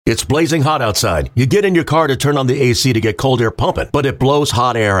It's blazing hot outside. You get in your car to turn on the AC to get cold air pumping, but it blows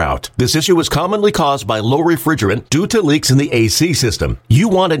hot air out. This issue is commonly caused by low refrigerant due to leaks in the AC system. You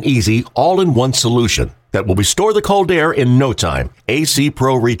want an easy, all-in-one solution that will restore the cold air in no time. AC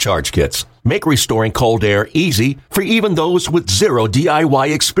Pro Recharge Kits make restoring cold air easy for even those with zero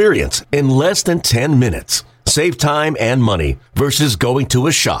DIY experience in less than 10 minutes. Save time and money versus going to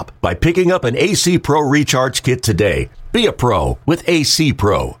a shop by picking up an AC Pro Recharge Kit today. Be a pro with AC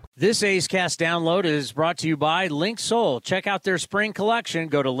Pro. This A's Cast download is brought to you by Link Soul. Check out their spring collection.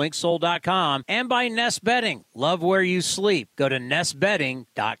 Go to linksoul.com. And by Nest Bedding. Love where you sleep. Go to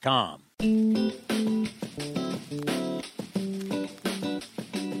nestbedding.com.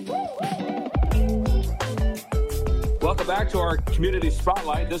 Welcome back to our Community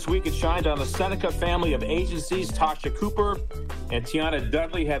Spotlight. This week it shined on the Seneca family of agencies. Tasha Cooper and Tiana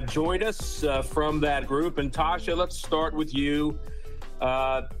Dudley have joined us from that group. And Tasha, let's start with you.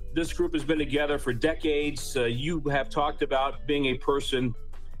 This group has been together for decades. You have talked about being a person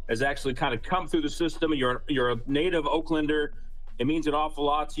has actually kind of come through the system. You're a native Oaklander. It means an awful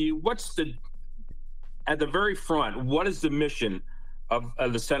lot to you. At the very front, what is the mission of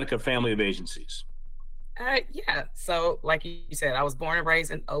the Seneca family of agencies? Yeah. So like you said, I was born and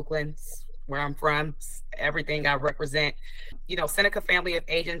raised in Oakland, where I'm from, everything I represent. Seneca Family of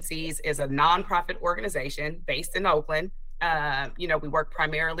Agencies is a nonprofit organization based in Oakland. We work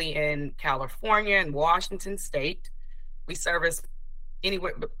primarily in California and Washington State. We service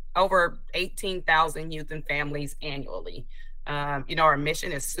anywhere over 18,000 youth and families annually. Our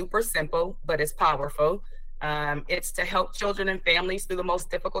mission is super simple, but it's powerful. It's to help children and families through the most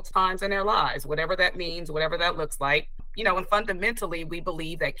difficult times in their lives, whatever that means, whatever that looks like. And fundamentally, we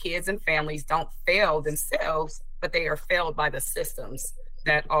believe that kids and families don't fail themselves, but they are failed by the systems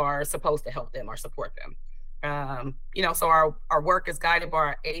that are supposed to help them or support them. So our work is guided by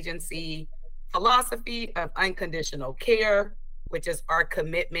our agency philosophy of unconditional care, which is our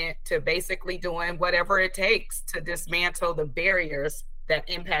commitment to basically doing whatever it takes to dismantle the barriers that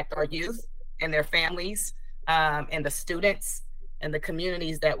impact our youth and their families, and the students and the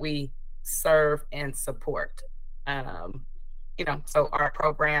communities that we serve and support. So our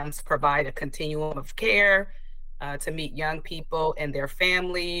programs provide a continuum of care to meet young people and their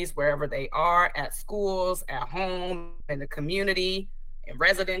families wherever they are, at schools, at home, in the community, in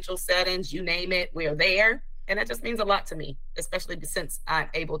residential settings, you name it, we are there. And that just means a lot to me, especially since I'm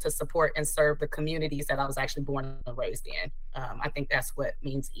able to support and serve the communities that I was actually born and raised in. I think that's what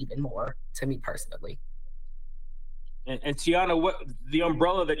means even more to me personally. And Tiana, what the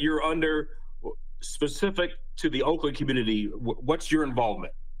umbrella that you're under, specific to the Oakland community, what's your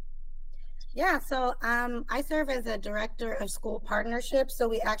involvement? Yeah, so I serve as a director of school partnerships. So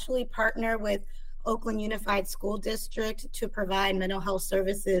we actually partner with Oakland Unified School District to provide mental health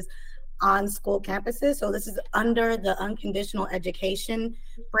services on school campuses. So this is under the unconditional education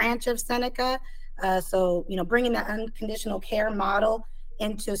branch of Seneca. Bringing that unconditional care model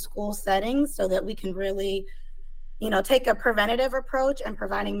into school settings so that we can really, take a preventative approach and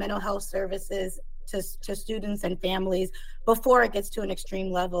providing mental health services to students and families before it gets to an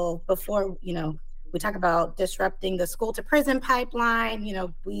extreme level, before, we talk about disrupting the school to prison pipeline.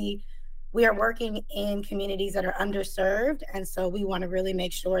 We are working in communities that are underserved. And so we want to really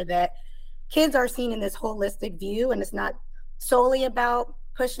make sure that kids are seen in this holistic view, and it's not solely about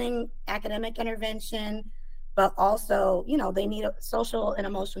pushing academic intervention, but also, they need social and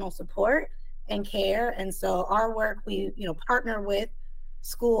emotional support and care. And so our work, we, partner with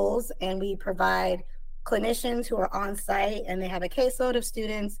schools and we provide clinicians who are on site, and they have a caseload of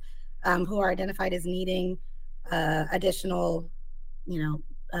students who are identified as needing additional,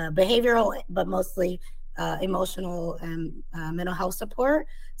 behavioral, but mostly emotional and mental health support.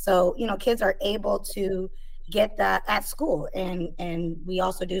 So, kids are able to get that at school. And we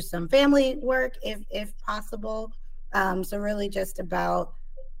also do some family work if possible. So really just about,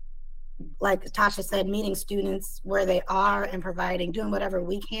 like Tasha said, meeting students where they are and doing whatever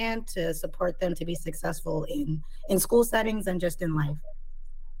we can to support them to be successful in school settings and just in life.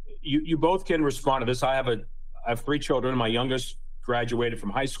 You both can respond to this. I have 3 children. My youngest graduated from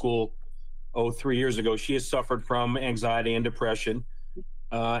high school 3 years ago. She has suffered from anxiety and depression.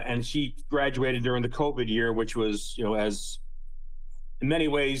 And she graduated during the COVID year, which was, as in many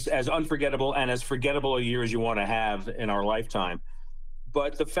ways as unforgettable and as forgettable a year as you want to have in our lifetime.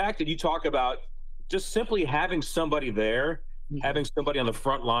 But the fact that you talk about just simply having somebody there, having somebody on the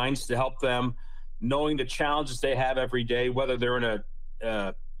front lines to help them, knowing the challenges they have every day, whether they're in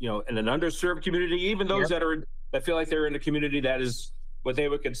in an underserved community, even those that feel like they're in a community that is what they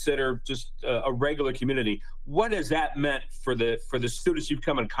would consider just a regular community. What has that meant for the students you've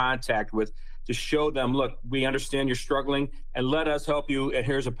come in contact with to show them, look, we understand you're struggling and let us help you, and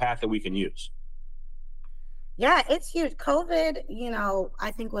here's a path that we can use? Yeah, it's huge. COVID,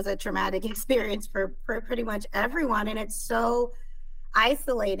 I think was a traumatic experience for pretty much everyone. And it's so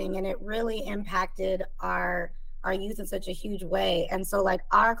isolating, and it really impacted our youth in such a huge way. And so like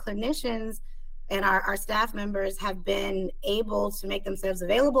our clinicians and our staff members have been able to make themselves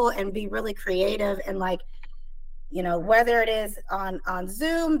available and be really creative, and like, whether it is on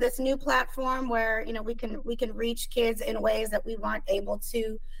Zoom, this new platform where, we can reach kids in ways that we weren't able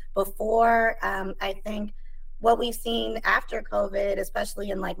to before. I think what we've seen after COVID,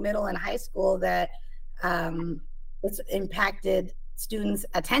 especially in like middle and high school, that it's impacted students'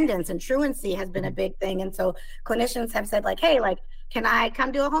 attendance and truancy has been a big thing. And so clinicians have said like, hey, like, can I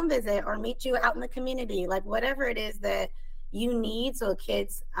come do a home visit or meet you out in the community? Like whatever it is that you need, so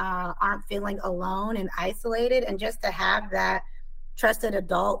kids aren't feeling alone and isolated, and just to have that trusted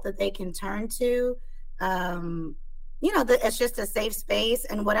adult that they can turn to, it's just a safe space,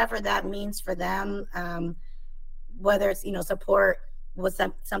 and whatever that means for them, whether it's, support with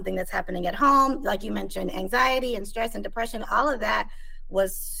something that's happening at home, like you mentioned, anxiety and stress and depression, all of that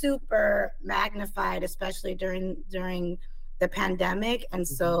was super magnified, especially during the pandemic. And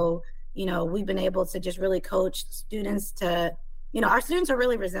so, we've been able to just really coach students to, our students are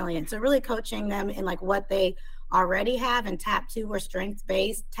really resilient. So really coaching them in like what they already have and tap to or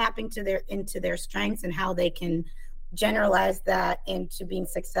strength-based, tapping into their strengths and how they can generalize that into being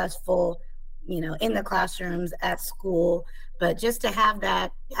successful, in the classrooms, at school. But just to have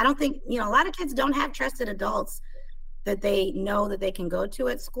that, I don't think, a lot of kids don't have trusted adults that they know that they can go to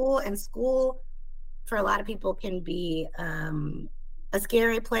at school. And school, for a lot of people, can be a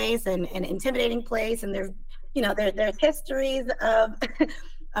scary place and an intimidating place. And there's histories of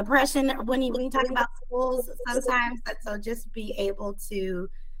oppression when you talk about schools sometimes. So just be able to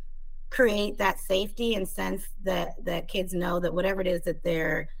create that safety and sense that kids know that whatever it is that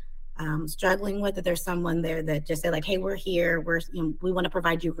they're struggling with, that there's someone there that just say like, hey, we're here, we want to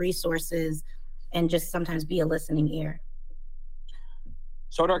provide you resources, and just sometimes be a listening ear.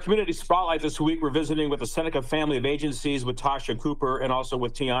 So in our community spotlight this week, we're visiting with the Seneca family of agencies with Toshia Cooper and also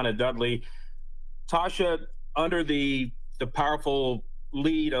with Tiana Dudley. Toshia, under the powerful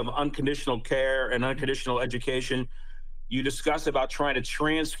lead of unconditional care and unconditional education, you discuss about trying to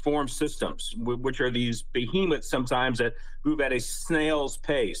transform systems, which are these behemoths sometimes that move at a snail's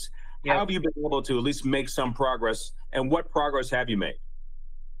pace. Yep. How have you been able to at least make some progress, and what progress have you made?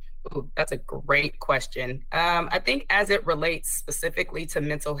 Ooh, that's a great question. I think as it relates specifically to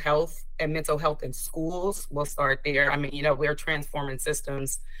mental health and mental health in schools, we'll start there. I mean, we're transforming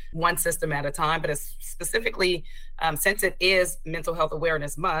systems, one system at a time, but it's specifically, since it is Mental Health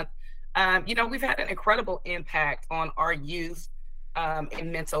Awareness Month, we've had an incredible impact on our youth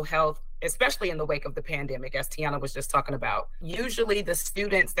in mental health, especially in the wake of the pandemic, as Tiana was just talking about. Usually the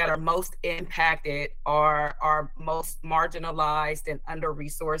students that are most impacted are most marginalized and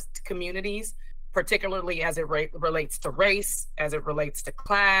under-resourced communities, particularly as it relates to race, as it relates to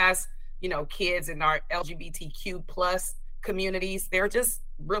class, kids in our LGBTQ plus communities, they're just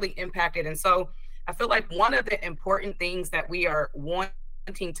really impacted. And so I feel like one of the important things that we are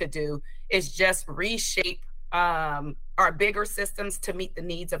wanting to do is just reshape our bigger systems to meet the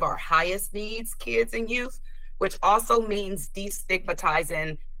needs of our highest needs, kids and youth, which also means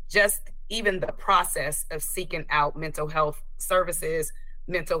destigmatizing just even the process of seeking out mental health services,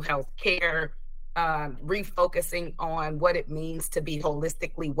 mental health care, refocusing on what it means to be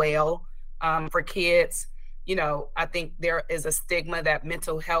holistically well for kids. I think there is a stigma that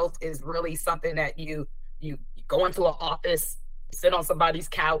mental health is really something that you go into an office, sit on somebody's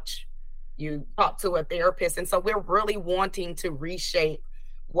couch, you talk to a therapist. And so we're really wanting to reshape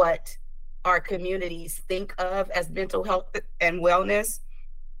what our communities think of as mental health and wellness.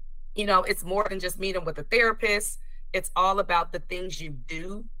 It's more than just meeting with a therapist. It's all about the things you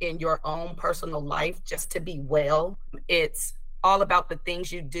do in your own personal life just to be well. It's all about the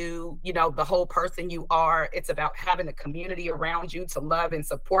things you do, the whole person you are. It's about having a community around you to love and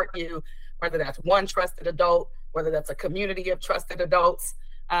support you, whether that's one trusted adult, whether that's a community of trusted adults.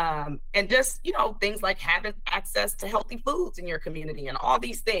 And just, things like having access to healthy foods in your community and all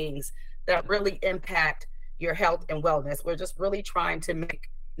these things that really impact your health and wellness. We're just really trying to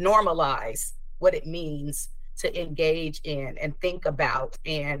normalize what it means to engage in and think about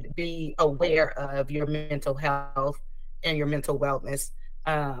and be aware of your mental health and your mental wellness.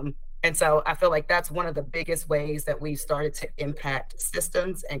 And so I feel like that's one of the biggest ways that we've started to impact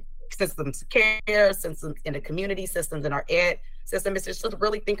systems and systems of care, systems in the community, systems in our ed system, is just to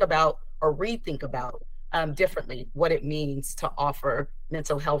really think about or rethink about differently what it means to offer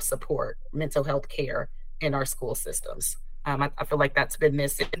mental health support, mental health care in our school systems. I feel like that's been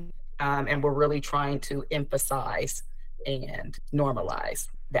missing, and we're really trying to emphasize and normalize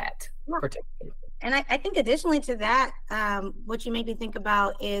that particularly. And I think additionally to that, what you made me think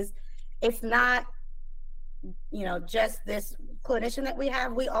about is it's not, just this clinician that we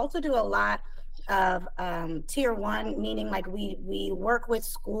have. We also do a lot of tier one, meaning like we work with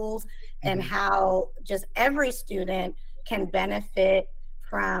schools and how just every student can benefit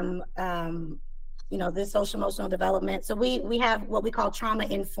from this social emotional development. So we have what we call trauma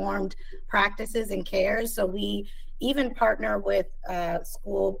informed practices and cares. So we even partner with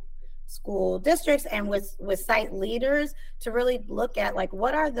school districts and with site leaders to really look at like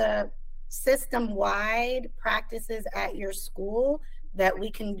what are the system-wide practices at your school that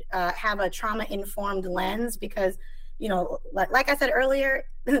we can have a trauma-informed lens, because like I said earlier,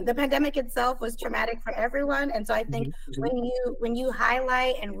 the pandemic itself was traumatic for everyone. And so I think when you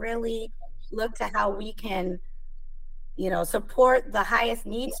highlight and really look to how we can support the highest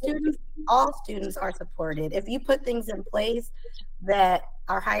need students, all students are supported. If you put things in place that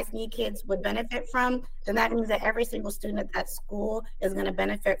our highest need kids would benefit from, then that means that every single student at that school is going to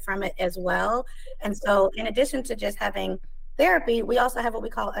benefit from it as well. And so in addition to just having therapy, we also have what we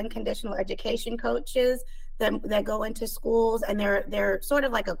call unconditional education coaches that go into schools, and they're sort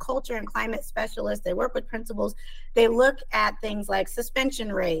of like a culture and climate specialist. They work with principals. They look at things like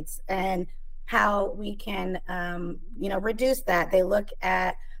suspension rates and how we can reduce that. They look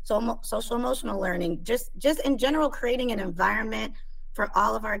at social emotional learning, just in general, creating an environment for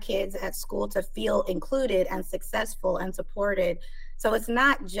all of our kids at school to feel included and successful and supported. So it's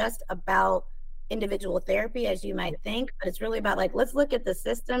not just about individual therapy as you might think, but it's really about like, let's look at the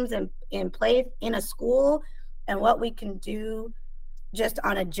systems in place in a school and what we can do just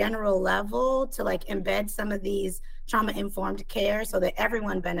on a general level to like embed some of these trauma-informed care so that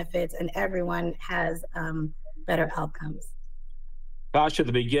everyone benefits and everyone has better outcomes. Toshia,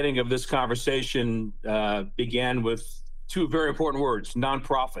 the beginning of this conversation began with two very important words: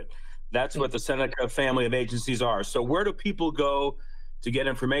 nonprofit. That's what the Seneca family of agencies are. So where do people go to get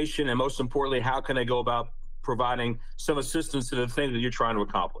information? And most importantly, how can they go about providing some assistance to the thing that you're trying to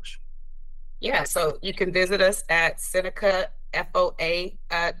accomplish? Yeah, so you can visit us at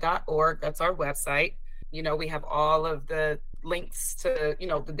senecafoa.org. That's our website. We have all of the links to,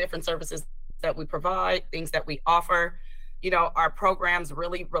 the different services that we provide, things that we offer. Our programs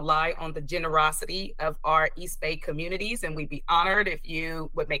really rely on the generosity of our East Bay communities, and we'd be honored if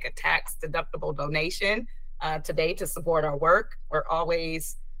you would make a tax-deductible donation today to support our work. We're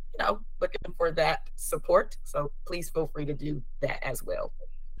always, looking for that support, so please feel free to do that as well.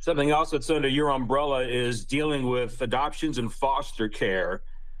 Something else that's under your umbrella is dealing with adoptions and foster care,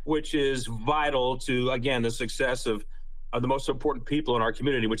 which is vital to, again, the success of the most important people in our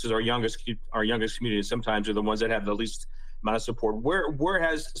community, which is our youngest community. Sometimes are the ones that have the least amount of support. Where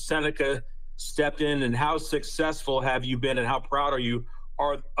has Seneca stepped in, and how successful have you been, and how proud are you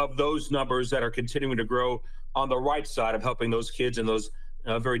of those numbers that are continuing to grow on the right side of helping those kids in those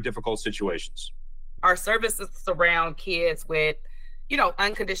very difficult situations? Our services surround kids with,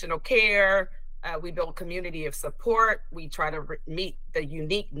 unconditional care. We build community of support. We try to meet the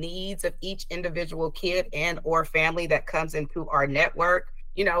unique needs of each individual kid and or family that comes into our network.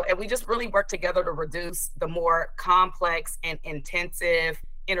 And we just really work together to reduce the more complex and intensive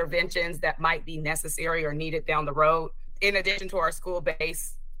interventions that might be necessary or needed down the road. In addition to our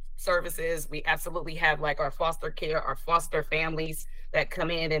school-based services, we absolutely have like our foster care, our foster families that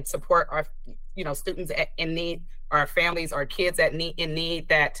come in and support our, students in need, our families, our kids in need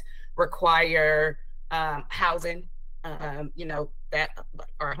that require housing. That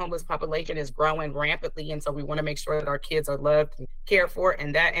our homeless population is growing rampantly, and so we want to make sure that our kids are loved and cared for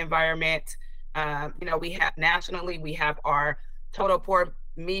in that environment. We have nationally, we have our Total Poor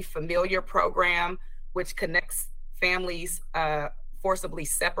Me Familiar program, which connects families forcibly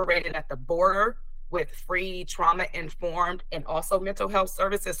separated at the border with free trauma-informed and also mental health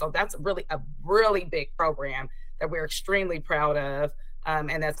services. So that's really a really big program that we're extremely proud of,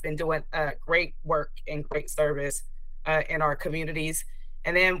 and that's been doing great work and great service in our communities.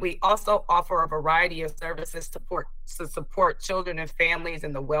 And then we also offer a variety of services to support children and families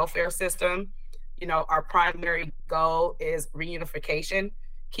in the welfare system. Our primary goal is reunification,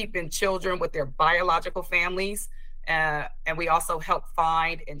 keeping children with their biological families. And we also help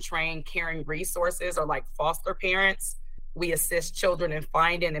find and train caring resources, or like foster parents. We assist children in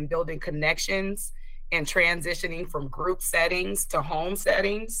finding and building connections and transitioning from group settings to home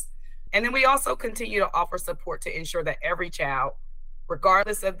settings. And then we also continue to offer support to ensure that every child,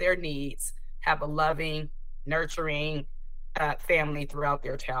 regardless of their needs, have a loving, nurturing family throughout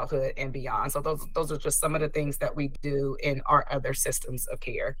their childhood and beyond. So those are just some of the things that we do in our other systems of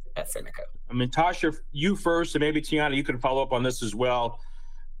care at Seneca. I mean, Toshia, you first, and maybe Tiana, you can follow up on this as well.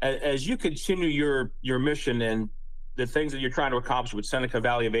 As you continue your mission and the things that you're trying to accomplish with Seneca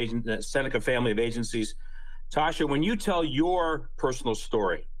Family of Agencies, Toshia, when you tell your personal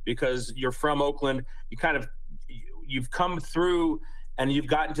story, because you're from Oakland, you've come through and you've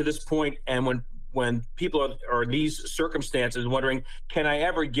gotten to this point, and when people are in these circumstances wondering, can I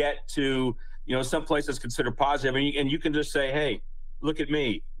ever get to, some place that's considered positive, and you can just say, hey, look at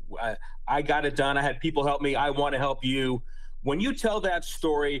me. I got it done. I had people help me. I want to help you. When you tell that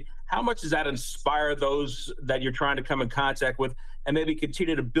story, how much does that inspire those that you're trying to come in contact with and maybe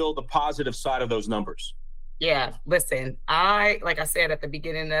continue to build the positive side of those numbers? Yeah, listen, like I said at the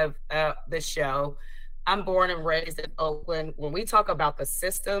beginning of this show, I'm born and raised in Oakland. When we talk about the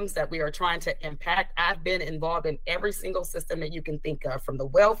systems that we are trying to impact, I've been involved in every single system that you can think of, from the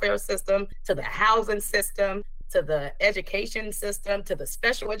welfare system to the housing system, to the education system, to the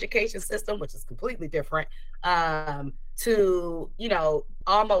special education system, which is completely different, to,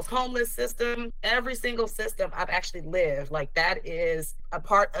 almost homeless system. Every single system I've actually lived. Like, that is a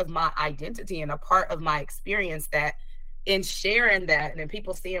part of my identity and a part of my experience, that in sharing that and then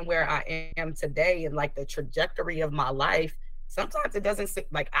people seeing where I am today and like the trajectory of my life, sometimes it doesn't seem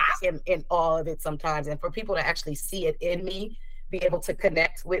like I am in awe of it sometimes. And for people to actually see it in me, be able to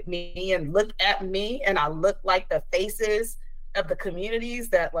connect with me and look at me, and I look like the faces of the communities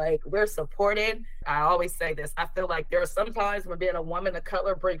that like we're supported. I always say this, I feel like there are some times when being a woman of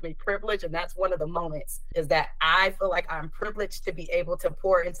color brings me privilege, and that's one of the moments, is that I feel like I'm privileged to be able to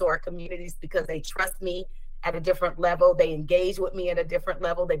pour into our communities because they trust me at a different level. They engage with me at a different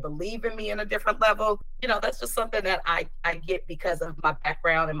level. They believe in me in a different level. That's just something that I get because of my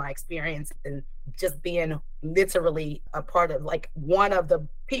background and my experience, and just being literally a part of, like, one of the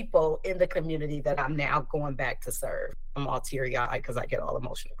people in the community that I'm now going back to serve. I'm all teary-eyed because I get all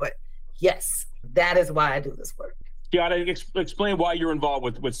emotional, but yes, that is why I do this work. Yeah, explain why you're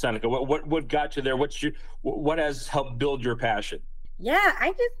involved with Seneca. What got you there? What has helped build your passion? Yeah,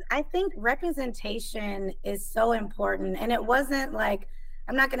 I think representation is so important. And it wasn't like,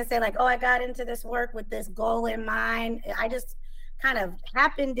 I'm not going to say like, oh, I got into this work with this goal in mind. I just kind of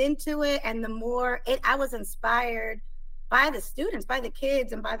happened into it. And the more I was inspired by the students, by the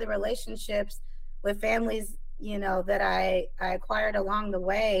kids, and by the relationships with families, that I acquired along the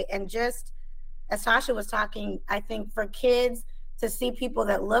way. And just as Toshia was talking, I think for kids to see people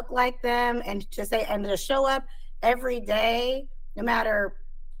that look like them and to show up every day, no matter,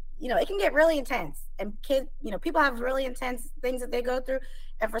 it can get really intense, and kids, people have really intense things that they go through.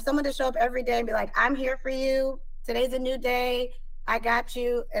 And for someone to show up every day and be like, I'm here for you. Today's a new day. I got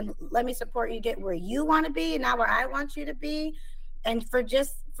you. And let me support you get where you want to be and not where I want you to be. And for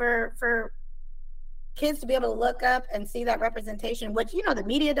kids to be able to look up and see that representation, which, the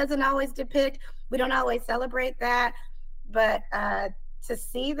media doesn't always depict. We don't always celebrate that. But to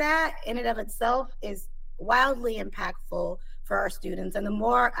see that in and of itself is wildly impactful for our students. And the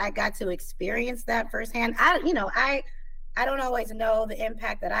more I got to experience that firsthand, I don't always know the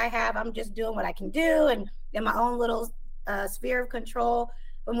impact that I have. I'm just doing what I can do and in my own little sphere of control.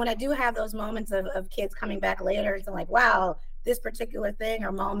 But when I do have those moments of kids coming back later and saying like, wow, this particular thing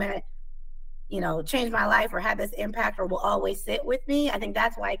or moment, changed my life or had this impact or will always sit with me, I think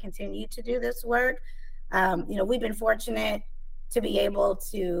that's why I continue to do this work. We've been fortunate to be able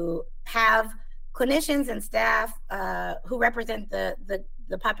to have clinicians and staff who represent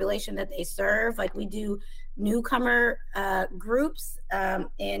the population that they serve. Like, we do newcomer groups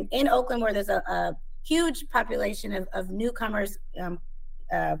in Oakland, where there's a huge population of newcomers,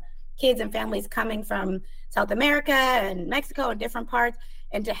 kids and families coming from South America and Mexico and different parts.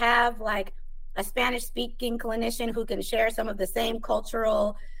 And to have like a Spanish speaking clinician who can share some of the same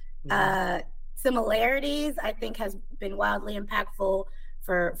cultural similarities, I think has been wildly impactful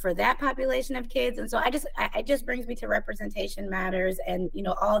for that population of kids. And so it just brings me to representation matters, and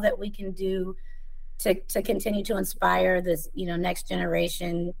all that we can do to continue to inspire this next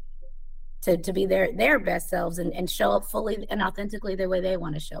generation to be their best selves and show up fully and authentically the way they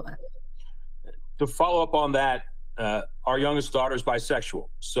want to show up. To follow up on that, our youngest daughter is bisexual,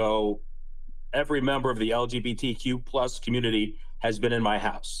 so every member of the LGBTQ plus community has been in my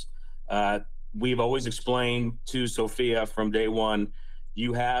house. We've always explained to Sophia from day one,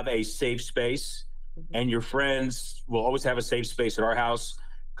 you have a safe space, and your friends will always have a safe space at our house,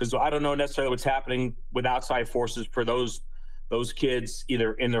 because I don't know necessarily what's happening with outside forces for those those kids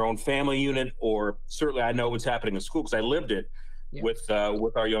either in their own family unit, or certainly I know what's happening in school because I lived it with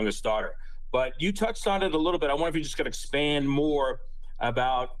our youngest daughter. But you touched on it a little bit. I wonder if you just could expand more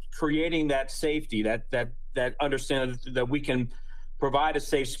about creating that safety, that understanding that we can provide a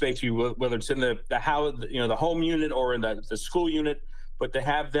safe space, whether it's in the house, the home unit or in the school unit, but to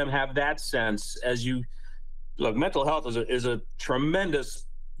have them have that sense. As you look, mental health is a tremendous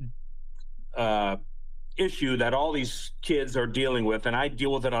issue that all these kids are dealing with, and I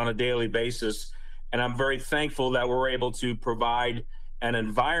deal with it on a daily basis. And I'm very thankful that we're able to provide an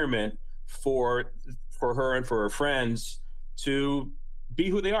environment for her and for her friends to be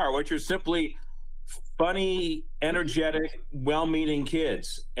who they are, which are simply funny, energetic, well-meaning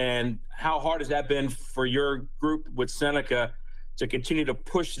kids. And how hard has that been for your group with Seneca to continue to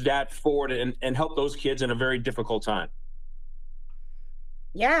push that forward and help those kids in a very difficult time?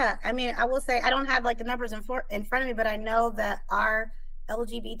 Yeah, I mean, I will say I don't have like the numbers in front of me, but I know that our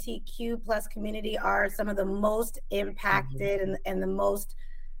LGBTQ plus community are some of the most impacted and the most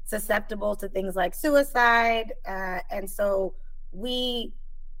susceptible to things like suicide. And so we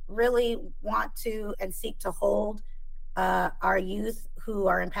really want to and seek to hold our youth who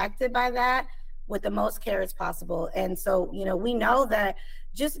are impacted by that with the most care as possible. And so, we know that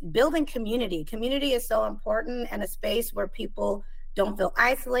just building community is so important, and a space where people don't feel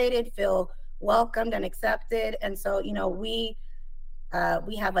isolated, feel welcomed and accepted. And so, we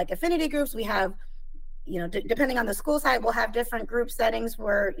have like affinity groups. We have, depending on the school site, we'll have different group settings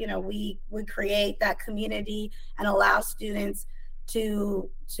where, we create that community and allow students to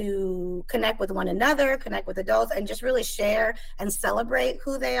connect with one another, connect with adults, and just really share and celebrate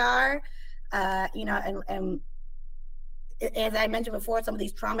who they are. And as I mentioned before, some of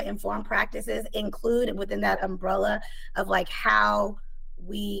these trauma-informed practices include within that umbrella of like how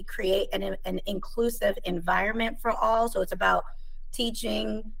we create an inclusive environment for all. So it's about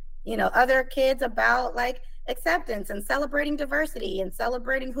teaching, other kids about like acceptance and celebrating diversity and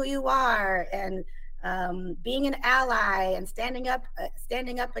celebrating who you are, and being an ally and standing up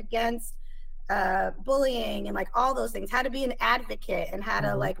against bullying and like all those things, how to be an advocate and how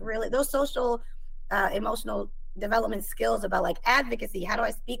to like really those social, emotional development skills about like advocacy. How do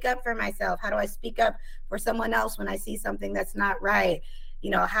I speak up for myself? How do I speak up for someone else when I see something that's not right?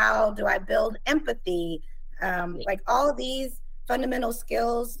 How do I build empathy? Like all of these fundamental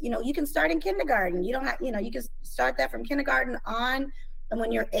skills, you can start in kindergarten. You don't have, you can start that from kindergarten on. And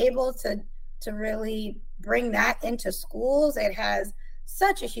when you're able to really bring that into schools, it has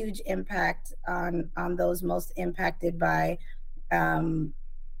such a huge impact on those most impacted by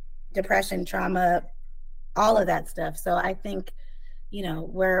depression, trauma, all of that stuff. So I think,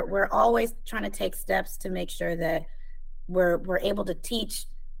 we're always trying to take steps to make sure that we're able to teach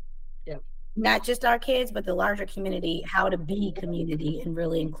not just our kids, but the larger community, how to be community and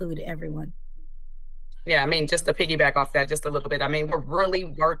really include everyone. Yeah, I mean, just to piggyback off that just a little bit, I mean, we're really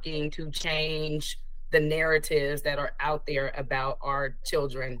working to change the narratives that are out there about our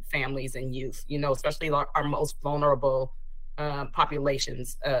children, families, and youth, especially our most vulnerable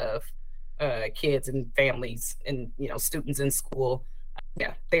populations of kids and families and, students in school.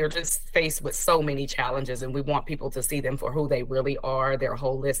 Yeah, they're just faced with so many challenges, and we want people to see them for who they really are. They're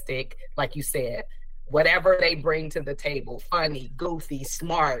holistic, like you said, whatever they bring to the table, funny, goofy,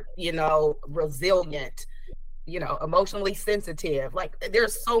 smart, resilient, emotionally sensitive. Like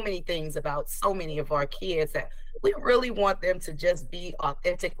there's so many things about so many of our kids that we really want them to just be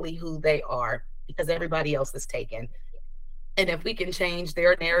authentically who they are, because everybody else is taken. And if we can change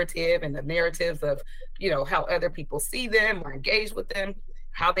their narrative and the narratives of, how other people see them or engage with them,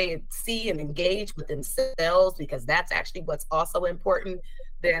 how they see and engage with themselves, because that's actually what's also important,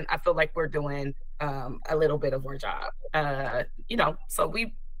 then I feel like we're doing a little bit of our job. So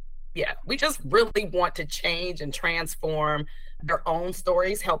we just really want to change and transform their own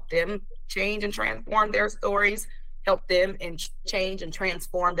stories, help them change and transform their stories, help them and change and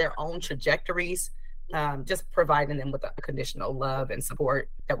transform their own trajectories. Just providing them with unconditional love and support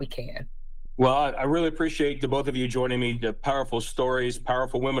that we can. Well, I really appreciate the both of you joining me. The powerful stories,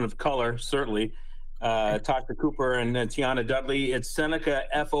 powerful women of color, certainly. Toshia Cooper and Tiana Dudley. It's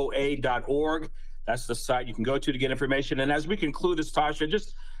senecafoa.org. That's the site you can go to get information. And as we conclude this, Toshia,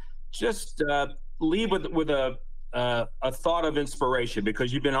 just leave with a thought of inspiration,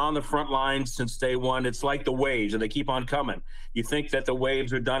 because you've been on the front lines since day one. It's like the waves, and they keep on coming. You think that the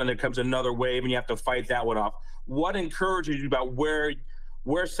waves are done, and there comes another wave, and you have to fight that one off. What encourages you about where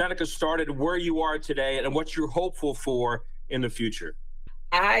Seneca started, where you are today, and what you're hopeful for in the future?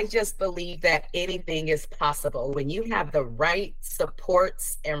 I just believe that anything is possible when you have the right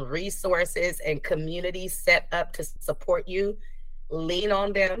supports and resources and communities set up to support you. Lean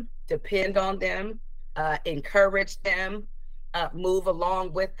on them, depend on them, encourage them, move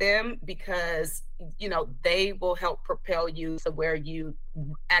along with them, because they will help propel you to where you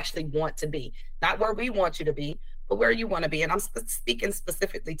actually want to be. Not where we want you to be, but where you want to be. And I'm speaking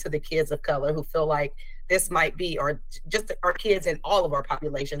specifically to the kids of color who feel like this might be, or just our kids in all of our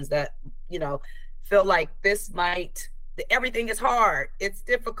populations that feel like everything is hard, it's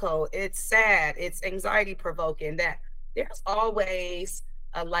difficult, it's sad, it's anxiety provoking, that there's always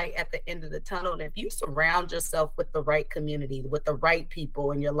a light at the end of the tunnel. And if you surround yourself with the right community, with the right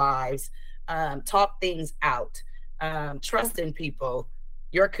people in your lives, talk things out, trust in people,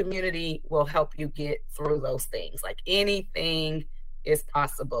 your community will help you get through those things. Like, anything is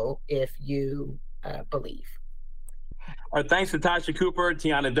possible if you believe. All right, thanks to Toshia Cooper,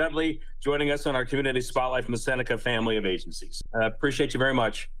 Tiana Dudley, joining us on our Community Spotlight from the Seneca family of agencies. Appreciate you very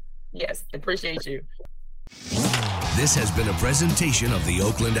much. Yes, appreciate you. This has been a presentation of the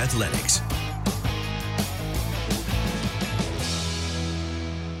Oakland Athletics.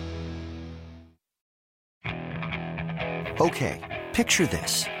 Okay, picture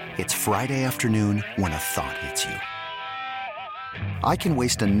this. It's Friday afternoon when a thought hits you. I can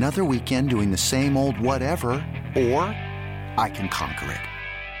waste another weekend doing the same old whatever, or I can conquer it.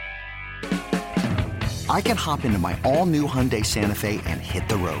 I can hop into my all-new Hyundai Santa Fe and hit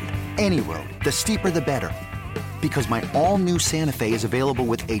the road. Any road. The steeper, the better. Because my all-new Santa Fe is available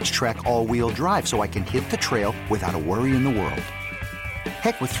with H-Track all-wheel drive, so I can hit the trail without a worry in the world.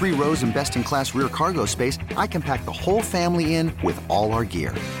 Heck, with 3 rows and best-in-class rear cargo space, I can pack the whole family in with all our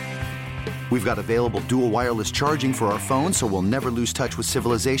gear. We've got available dual wireless charging for our phones, so we'll never lose touch with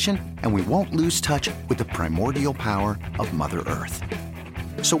civilization, and we won't lose touch with the primordial power of Mother Earth.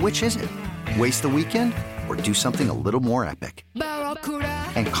 So which is it? Waste the weekend or do something a little more epic?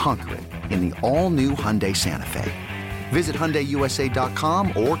 And conquer it in the all-new Hyundai Santa Fe. Visit HyundaiUSA.com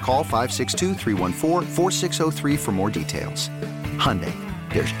or call 562-314-4603 for more details. Hyundai,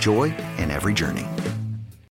 there's joy in every journey.